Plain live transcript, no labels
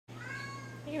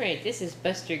Alright, this is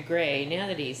Buster Gray. Now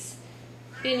that he's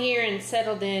been here and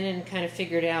settled in and kind of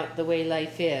figured out the way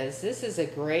life is, this is a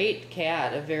great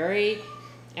cat, a very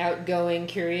outgoing,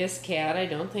 curious cat. I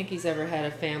don't think he's ever had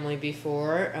a family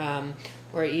before,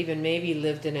 or even maybe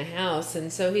lived in a house,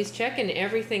 and so he's checking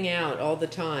everything out all the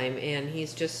time, and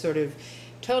he's just sort of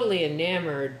totally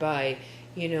enamored by,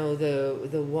 you know,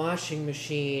 the washing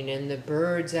machine and the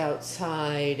birds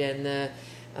outside and the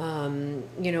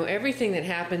you know, everything that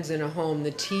happens in a home,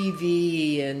 the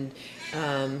TV,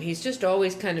 and he's just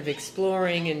always kind of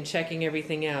exploring and checking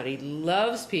everything out. He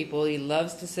loves people. He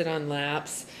loves to sit on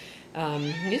laps.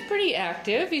 He's pretty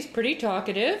active. He's pretty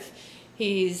talkative.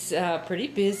 He's pretty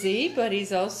busy, but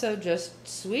he's also just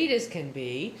sweet as can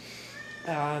be.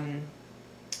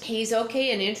 He's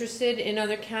okay and interested in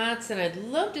other cats, and I'd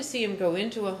love to see him go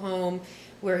into a home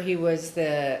where he was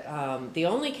the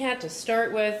only cat to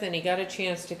start with, and he got a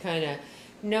chance to kind of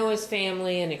know his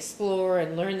family and explore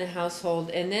and learn the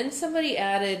household, and then somebody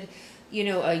added, you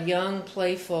know, a young,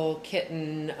 playful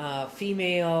kitten,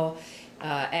 female,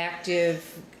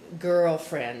 active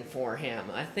girlfriend for him.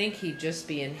 I think he'd just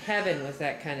be in heaven with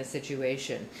that kind of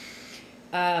situation.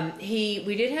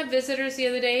 We did have visitors the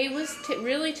other day. He was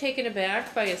really taken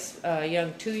aback by a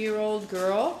young 2-year-old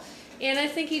girl. And I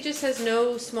think he just has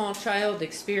no small child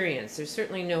experience. There's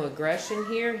certainly no aggression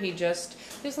here.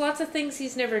 There's lots of things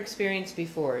he's never experienced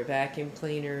before. Vacuum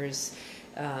cleaners,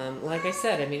 like I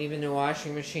said, I mean, even the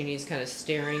washing machine, he's kind of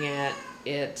staring at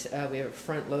it. We have a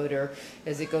front loader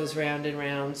as it goes round and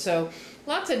round. So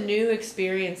lots of new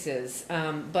experiences,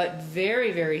 but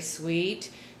very, very sweet,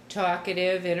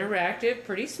 talkative, interactive,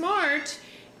 pretty smart.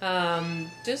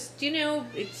 Just, you know,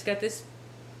 it's got this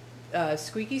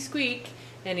squeaky squeak.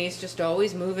 And he's just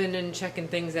always moving and checking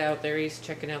things out there. He's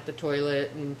checking out the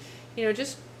toilet and, you know,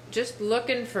 just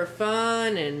looking for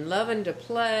fun and loving to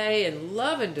play and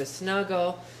loving to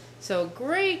snuggle. So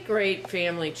great, great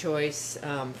family choice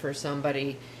for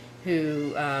somebody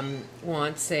who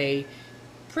wants a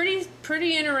pretty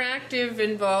interactive,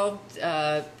 involved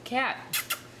cat.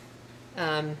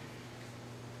 I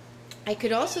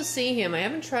could also see him, I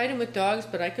haven't tried him with dogs,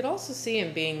 but I could also see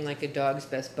him being like a dog's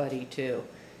best buddy too.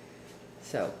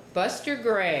 So, Buster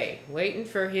Gray, waiting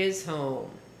for his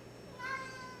home.